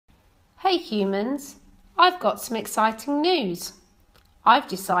Hey humans, I've got some exciting news. I've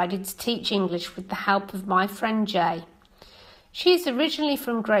decided to teach English with the help of my friend Jay. She's originally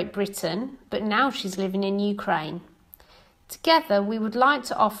from Great Britain, but now she's living in Ukraine. Together, we would like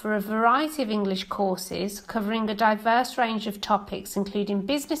to offer a variety of English courses covering a diverse range of topics including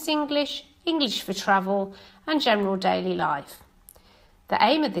business English, English for travel and general daily life. The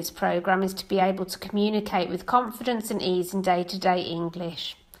aim of this programme is to be able to communicate with confidence and ease in day-to-day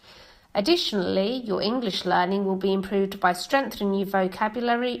English. Additionally, your English learning will be improved by strengthening your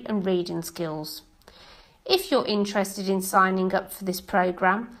vocabulary and reading skills. If you're interested in signing up for this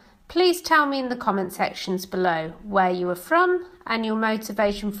programme, please tell me in the comment sections below where you are from and your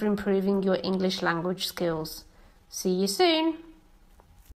motivation for improving your English language skills. See you soon!